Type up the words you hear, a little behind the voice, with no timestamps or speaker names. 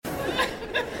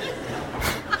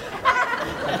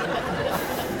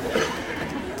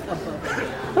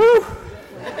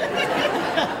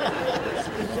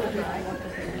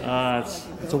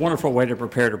It's a wonderful way to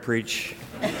prepare to preach.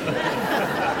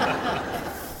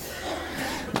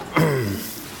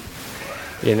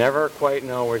 You never quite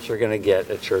know what you're going to get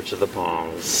at Church of the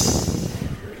Palms.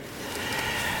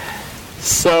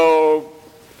 So,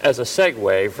 as a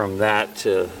segue from that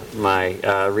to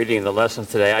my reading the lesson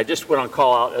today, I just want to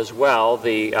call out as well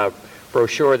the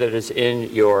brochure that is in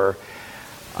your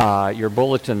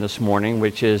bulletin this morning,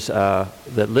 which is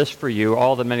that lists for you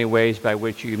all the many ways by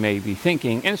which you may be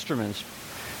thinking, instruments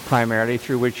primarily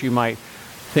through which you might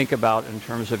think about in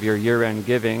terms of your year-end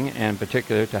giving, and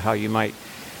particular to how you might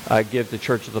give the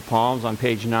Church of the Palms. On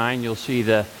page 9, you'll see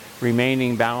the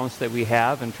remaining balance that we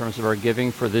have in terms of our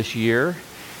giving for this year.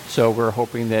 So we're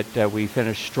hoping that we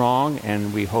finish strong,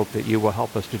 and we hope that you will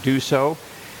help us to do so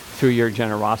through your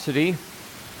generosity.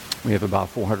 We have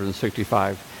about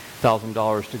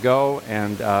 $465,000 to go,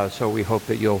 and so we hope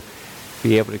that you'll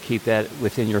be able to keep that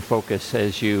within your focus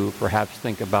as you perhaps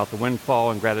think about the windfall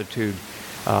and gratitude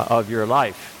of your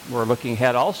life. We're looking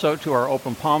ahead also to our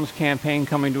Open Palms campaign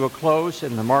coming to a close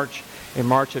in March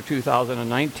of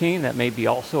 2019. That may be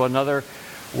also another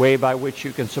way by which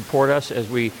you can support us as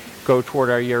we go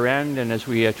toward our year end and as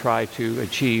we try to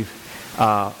achieve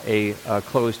a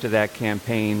close to that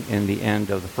campaign in the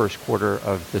end of the first quarter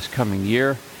of this coming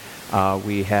year.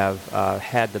 We have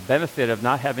had the benefit of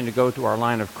not having to go to our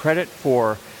line of credit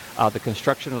for the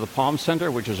construction of the Palm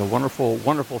Center, which is a wonderful,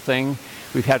 wonderful thing.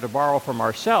 We've had to borrow from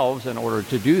ourselves in order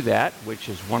to do that, which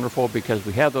is wonderful because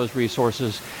we have those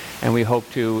resources, and we hope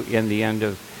to,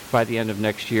 by the end of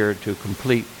next year, to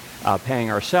complete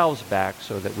paying ourselves back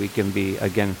so that we can be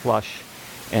again flush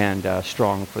and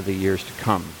strong for the years to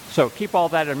come. So keep all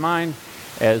that in mind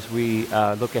as we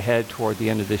look ahead toward the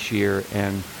end of this year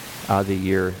and the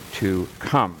year to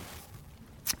come.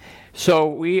 So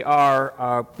we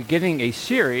are beginning a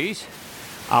series,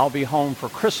 I'll Be Home for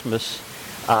Christmas,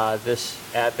 this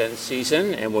Advent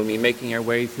season, and we'll be making our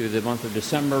way through the month of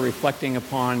December, reflecting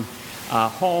upon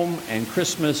home and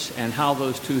Christmas and how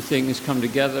those two things come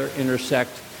together,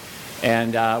 intersect,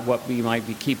 and what we might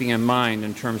be keeping in mind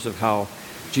in terms of how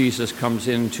Jesus comes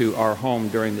into our home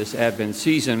during this Advent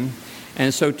season.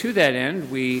 And so to that end,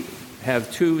 we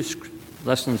have two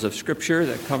lessons of Scripture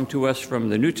that come to us from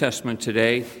the New Testament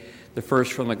today, the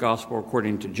first from the Gospel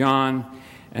according to John,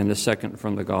 and the second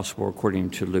from the Gospel according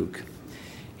to Luke.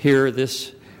 Hear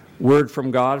this word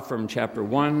from God from chapter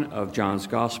 1 of John's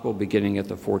Gospel, beginning at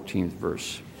the 14th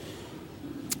verse.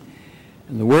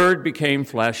 And the Word became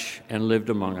flesh and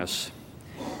lived among us,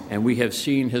 and we have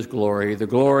seen his glory, the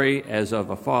glory as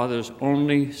of a Father's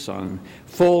only Son,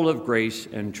 full of grace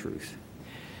and truth.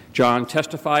 John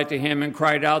testified to him and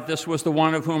cried out, "This was the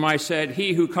one of whom I said,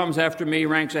 'He who comes after me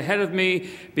ranks ahead of me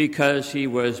because he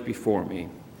was before me.'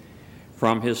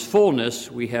 From his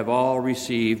fullness we have all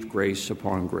received grace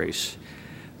upon grace.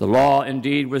 The law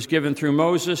indeed was given through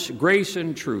Moses. Grace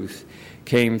and truth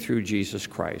came through Jesus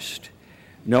Christ.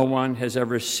 No one has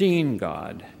ever seen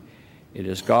God. It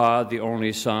is God, the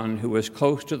only Son, who is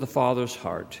close to the Father's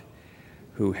heart,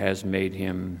 who has made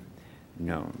him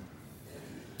known."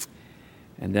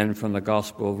 And then from the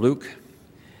Gospel of Luke,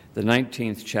 the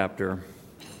 19th chapter,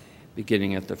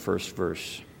 beginning at the first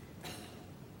verse.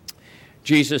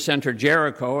 Jesus entered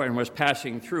Jericho and was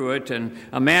passing through it, and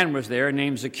a man was there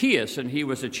named Zacchaeus, and he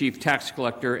was a chief tax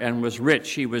collector and was rich.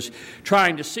 He was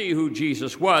trying to see who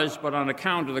Jesus was, but on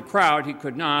account of the crowd he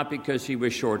could not because he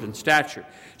was short in stature.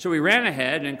 So he ran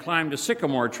ahead and climbed a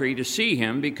sycamore tree to see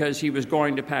him because he was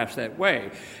going to pass that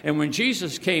way. And when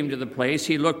Jesus came to the place,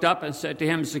 he looked up and said to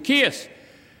him, "Zacchaeus,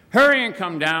 hurry and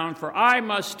come down, for I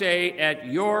must stay at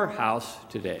your house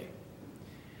today."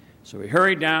 So he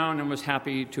hurried down and was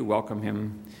happy to welcome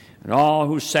him. And all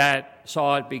who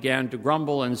saw it began to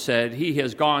grumble and said, "He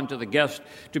has gone to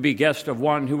be guest of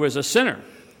one who is a sinner."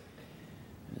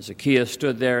 And Zacchaeus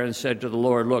stood there and said to the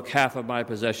Lord, "Look, half of my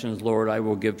possessions, Lord, I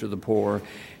will give to the poor,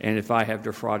 and if I have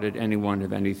defrauded anyone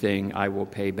of anything, I will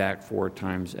pay back 4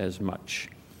 times as much."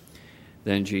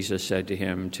 Then Jesus said to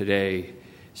him, "Today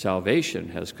salvation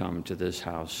has come to this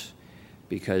house,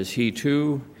 because he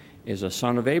too is a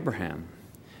son of Abraham.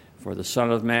 For the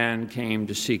Son of Man came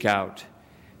to seek out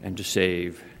and to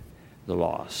save the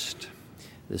lost."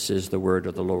 This is the word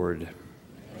of the Lord.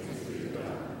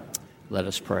 Let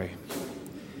us pray.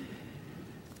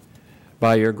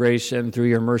 By your grace and through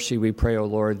your mercy, we pray, O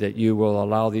Lord, that you will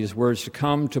allow these words to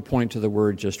come to point to the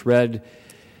word just read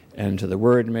and to the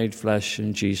word made flesh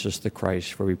in Jesus the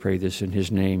Christ. For we pray this in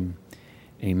his name.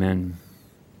 Amen.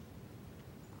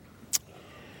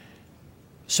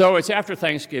 So it's after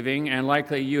Thanksgiving, and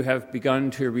likely you have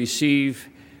begun to receive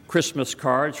Christmas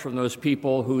cards from those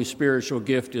people whose spiritual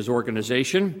gift is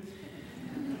organization.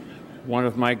 One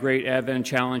of my great Advent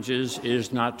challenges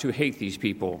is not to hate these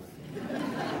people.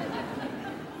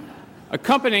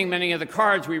 Accompanying many of the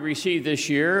cards we received this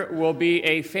year will be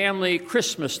a family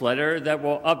Christmas letter that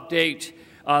will update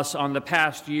us on the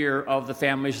past year of the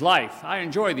family's life. I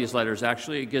enjoy these letters,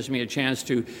 actually. It gives me a chance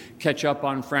to catch up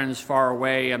on friends far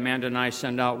away. Amanda and I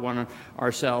send out one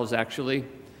ourselves, actually.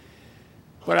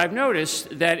 But I've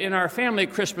noticed that in our family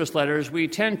Christmas letters, we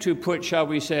tend to put, shall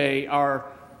we say, our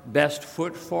best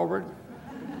foot forward.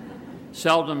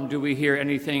 Seldom do we hear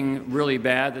anything really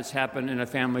bad that's happened in a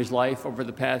family's life over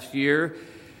the past year.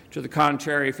 To the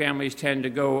contrary, families tend to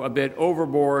go a bit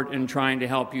overboard in trying to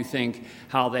help you think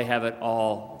how they have it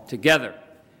all together.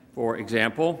 For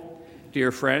example,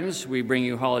 dear friends, we bring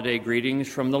you holiday greetings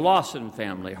from the Lawson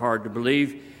family. Hard to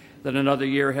believe that another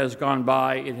year has gone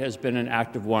by. It has been an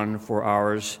active one for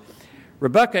ours.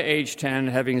 Rebecca, age 10,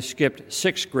 having skipped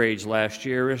 6 grades last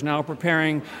year, is now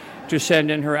preparing to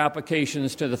send in her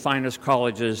applications to the finest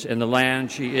colleges in the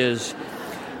land. She is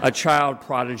a child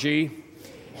prodigy,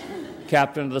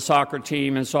 captain of the soccer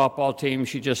team and softball team.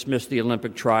 She just missed the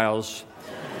Olympic trials.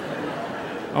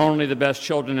 Only the best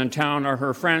children in town are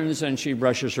her friends, and she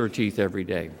brushes her teeth every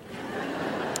day.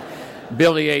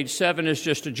 Billy, age 7, is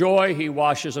just a joy. He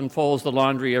washes and folds the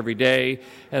laundry every day,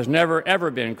 has never,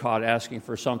 ever been caught asking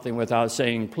for something without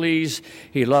saying please.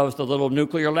 He loves the little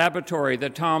nuclear laboratory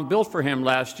that Tom built for him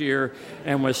last year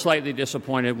and was slightly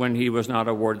disappointed when he was not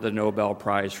awarded the Nobel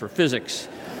Prize for Physics.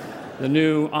 The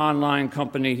new online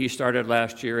company he started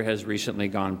last year has recently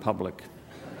gone public.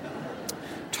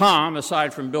 Tom,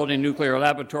 aside from building nuclear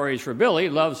laboratories for Billy,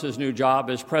 loves his new job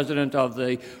as president of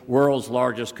the world's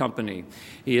largest company.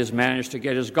 He has managed to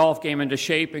get his golf game into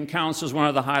shape and counts as one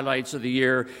of the highlights of the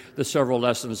year the several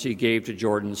lessons he gave to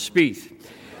Jordan Spieth.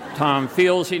 Tom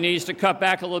feels he needs to cut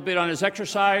back a little bit on his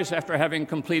exercise after having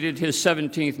completed his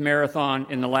 17th marathon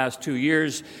in the last 2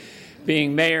 years.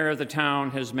 Being mayor of the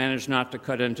town has managed not to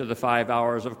cut into the 5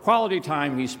 hours of quality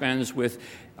time he spends with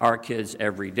our kids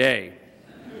every day.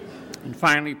 And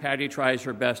finally, Patty tries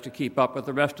her best to keep up with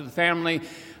the rest of the family.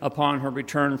 Upon her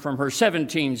return from her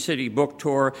 17-city book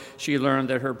tour, she learned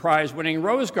that her prize-winning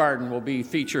rose garden will be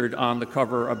featured on the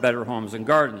cover of Better Homes and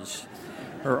Gardens.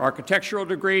 Her architectural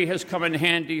degree has come in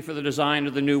handy for the design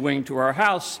of the new wing to our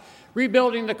house.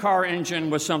 Rebuilding the car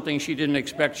engine was something she didn't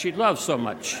expect she'd love so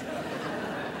much.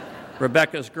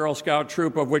 Rebecca's Girl Scout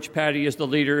troop, of which Patty is the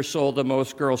leader, sold the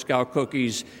most Girl Scout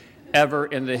cookies ever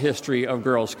in the history of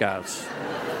Girl Scouts.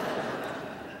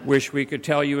 Wish we could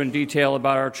tell you in detail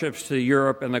about our trips to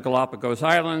Europe and the Galapagos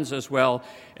Islands, as well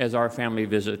as our family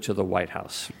visit to the White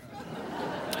House.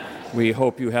 We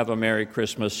hope you have a Merry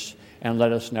Christmas, and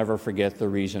let us never forget the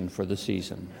reason for the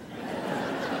season.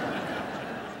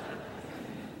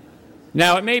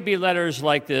 Now, it may be letters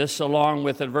like this, along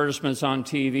with advertisements on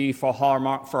TV for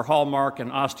Hallmark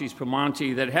and Asti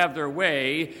Spumante, that have their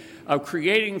way of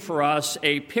creating for us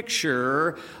a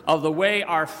picture of the way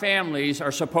our families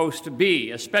are supposed to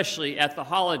be, especially at the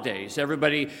holidays.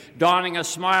 Everybody donning a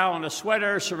smile and a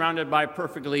sweater, surrounded by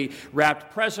perfectly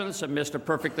wrapped presents amidst a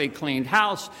perfectly cleaned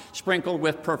house, sprinkled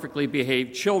with perfectly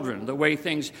behaved children. The way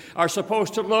things are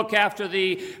supposed to look after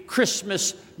the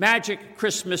magic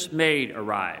Christmas maid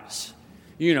arrives.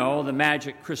 You know, the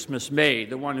magic Christmas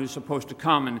maid, the one who's supposed to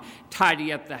come and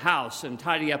tidy up the house and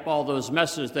tidy up all those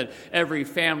messes that every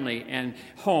family and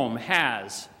home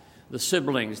has. The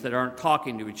siblings that aren't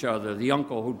talking to each other, the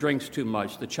uncle who drinks too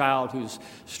much, the child who's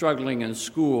struggling in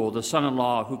school, the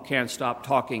son-in-law who can't stop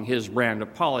talking his brand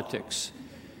of politics.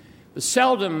 But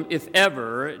seldom, if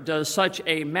ever, does such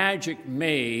a magic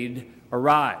maid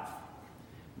arrive.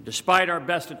 Despite our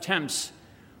best attempts,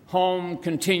 home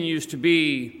continues to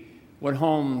be what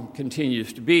home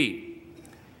continues to be.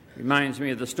 Reminds me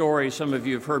of the story some of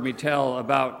you have heard me tell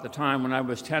about the time when I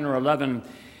was 10 or 11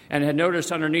 and had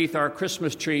noticed underneath our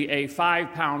Christmas tree a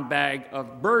 5-pound bag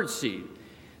of birdseed.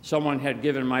 Someone had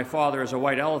given my father as a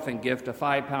white elephant gift a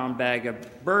 5-pound bag of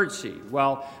birdseed.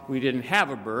 Well, we didn't have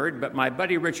a bird, but my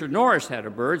buddy Richard Norris had a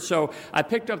bird, so I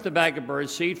picked up the bag of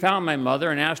birdseed, found my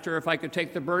mother, and asked her if I could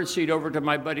take the birdseed over to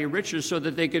my buddy Richard so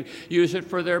that they could use it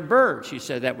for their bird. She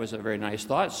said that was a very nice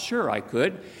thought. Sure, I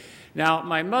could. Now,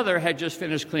 my mother had just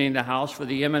finished cleaning the house for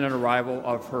the imminent arrival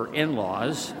of her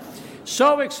in-laws.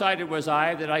 So excited was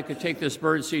I that I could take this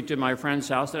birdseed to my friend's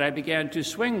house that I began to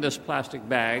swing this plastic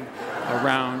bag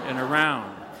around and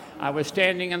around. I was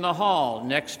standing in the hall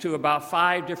next to about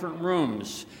 5 different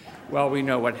rooms Well, we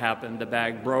know what happened. The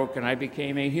bag broke, and I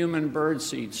became a human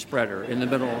birdseed spreader in the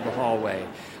middle of the hallway.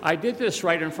 I did this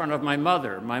right in front of my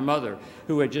mother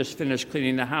who had just finished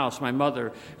cleaning the house, my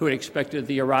mother who had expected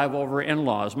the arrival of her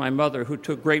in-laws, my mother who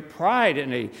took great pride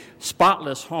in a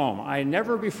spotless home. I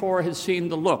never before had seen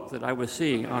the look that I was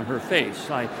seeing on her face.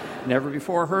 I never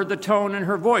before heard the tone in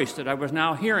her voice that I was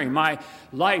now hearing. My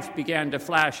life began to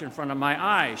flash in front of my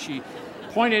eyes. She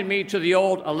pointed me to the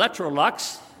old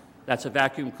Electrolux, that's a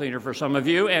vacuum cleaner for some of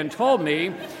you, and told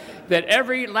me that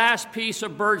every last piece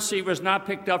of birdseed was not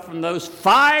picked up from those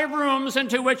 5 rooms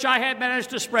into which I had managed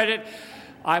to spread it.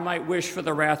 I might wish for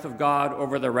the wrath of God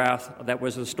over the wrath that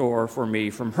was in store for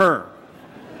me from her.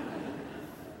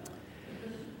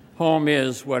 Home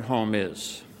is what home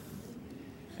is,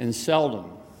 and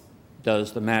seldom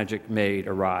does the magic maid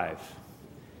arrive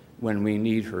when we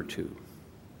need her to.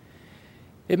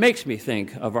 It makes me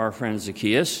think of our friend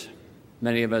Zacchaeus.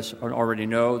 Many of us already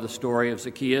know the story of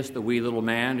Zacchaeus, the wee little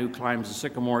man who climbs a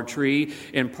sycamore tree,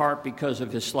 in part because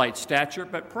of his slight stature,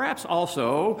 but perhaps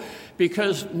also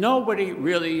because nobody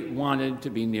really wanted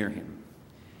to be near him.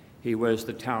 He was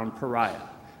the town pariah,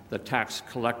 the tax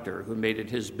collector who made it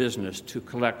his business to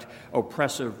collect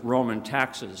oppressive Roman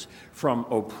taxes from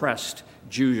oppressed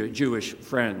Jewish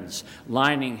friends,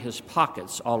 lining his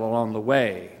pockets all along the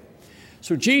way.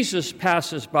 So Jesus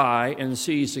passes by and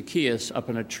sees Zacchaeus up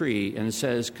in a tree and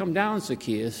says, "Come down,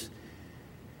 Zacchaeus,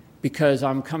 because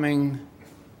I'm coming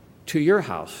to your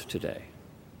house today.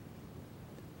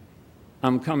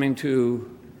 I'm coming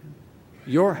to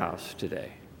your house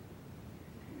today.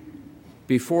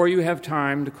 Before you have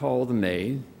time to call the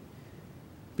maid,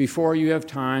 before you have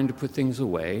time to put things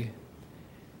away,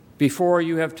 before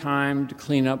you have time to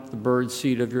clean up the bird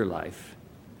seed of your life,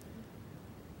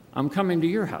 I'm coming to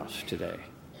your house today.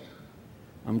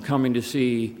 I'm coming to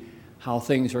see how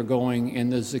things are going in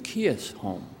the Zacchaeus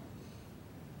home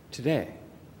today."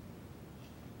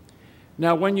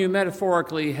 Now, when you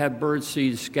metaphorically have bird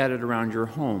seeds scattered around your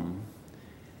home,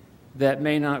 that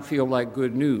may not feel like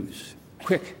good news.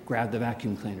 Quick, grab the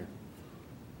vacuum cleaner.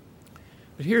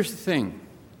 But here's the thing.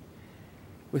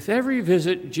 With every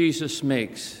visit Jesus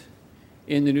makes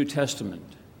in the New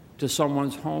Testament to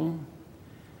someone's home,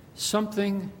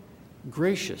 something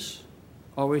gracious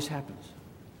always happens.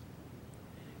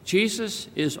 Jesus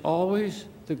is always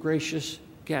the gracious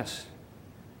guest.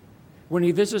 When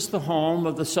he visits the home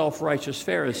of the self-righteous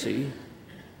Pharisee,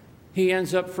 he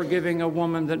ends up forgiving a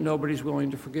woman that nobody's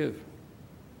willing to forgive.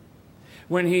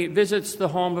 When he visits the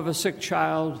home of a sick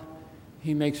child,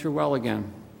 he makes her well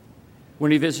again.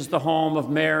 When he visits the home of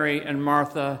Mary and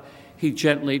Martha, he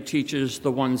gently teaches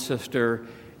the one sister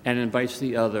and invites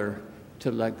the other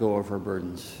to let go of her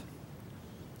burdens.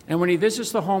 And when he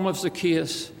visits the home of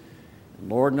Zacchaeus,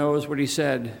 Lord knows what he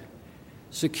said,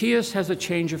 Zacchaeus has a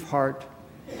change of heart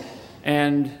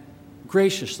and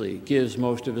graciously gives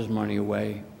most of his money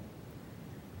away.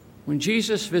 When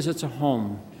Jesus visits a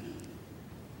home,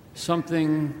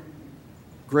 something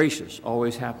gracious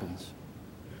always happens.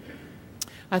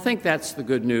 I think that's the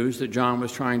good news that John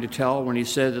was trying to tell when he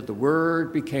said that the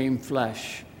Word became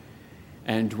flesh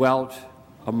and dwelt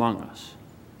among us.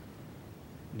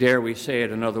 Dare we say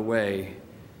it another way?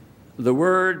 The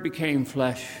Word became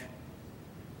flesh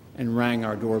and rang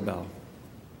our doorbell.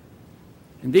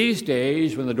 In these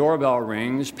days, when the doorbell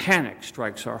rings, panic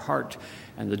strikes our heart,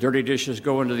 and the dirty dishes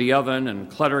go into the oven, and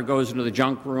clutter goes into the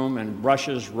junk room, and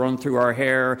brushes run through our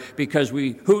hair, because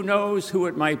who knows who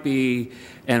it might be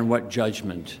and what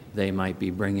judgment they might be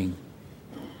bringing.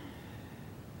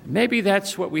 Maybe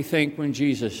that's what we think when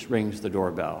Jesus rings the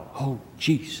doorbell. Oh,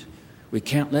 geez, we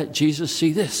can't let Jesus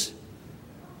see this.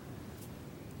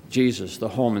 Jesus, the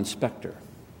home inspector.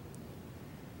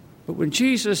 But when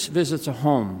Jesus visits a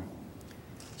home,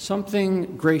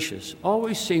 something gracious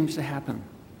always seems to happen.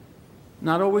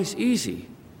 Not always easy,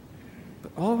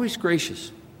 but always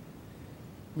gracious.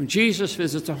 When Jesus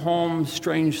visits a home,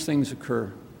 strange things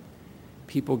occur.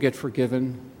 People get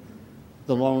forgiven.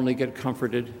 The lonely get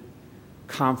comforted.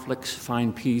 Conflicts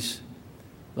find peace.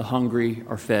 The hungry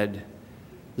are fed.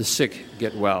 The sick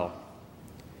get well.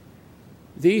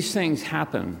 These things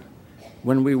happen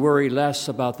when we worry less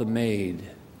about the maid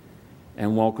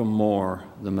and welcome more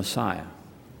the Messiah.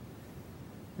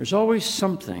 There's always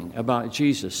something about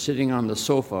Jesus sitting on the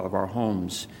sofa of our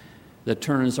homes that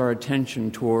turns our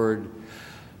attention toward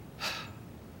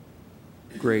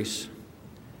grace,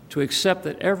 to accept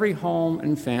that every home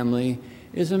and family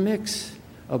is a mix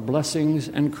of blessings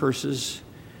and curses,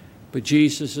 but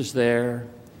Jesus is there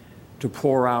to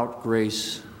pour out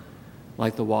grace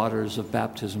like the waters of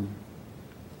baptism.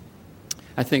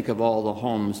 I think of all the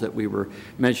homes that we were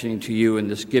mentioning to you in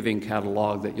this giving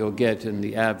catalog that you'll get in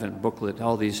the Advent booklet,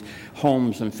 all these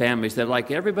homes and families that,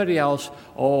 like everybody else,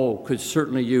 could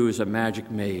certainly use a magic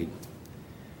maid.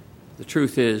 The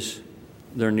truth is,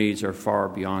 their needs are far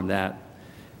beyond that.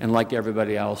 And like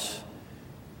everybody else,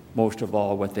 most of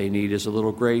all, what they need is a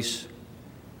little grace,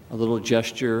 a little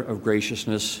gesture of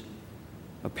graciousness,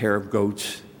 a pair of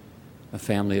goats, a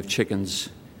family of chickens,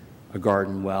 a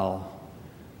garden well,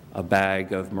 a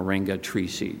bag of moringa tree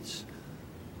seeds.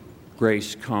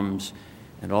 Grace comes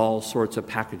in all sorts of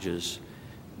packages,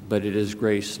 but it is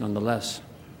grace nonetheless.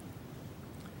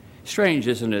 Strange,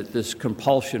 isn't it, this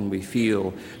compulsion we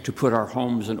feel to put our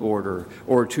homes in order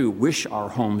or to wish our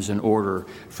homes in order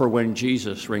for when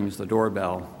Jesus rings the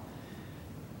doorbell.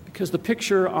 Because the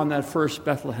picture on that first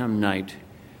Bethlehem night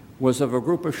was of a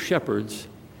group of shepherds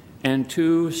and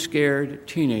two scared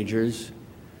teenagers,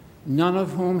 none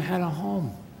of whom had a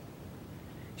home.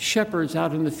 Shepherds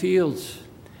out in the fields,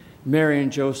 Mary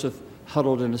and Joseph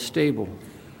huddled in a stable.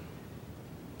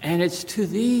 And it's to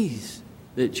these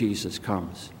that Jesus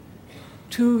comes.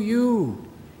 To you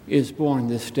is born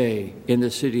this day in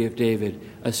the city of David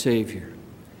a Savior.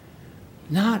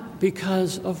 Not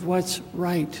because of what's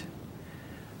right,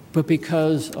 but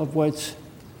because of what's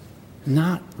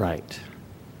not right.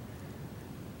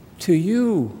 To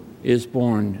you is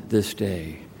born this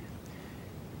day.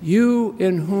 You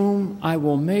in whom I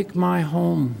will make my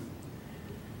home.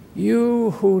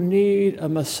 You who need a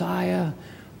Messiah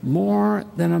more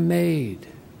than a maid.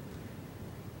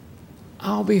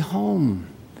 I'll be home,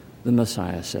 the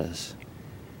Messiah says.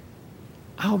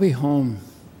 I'll be home.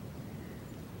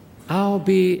 I'll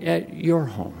be at your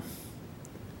home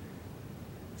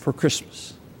for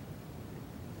Christmas.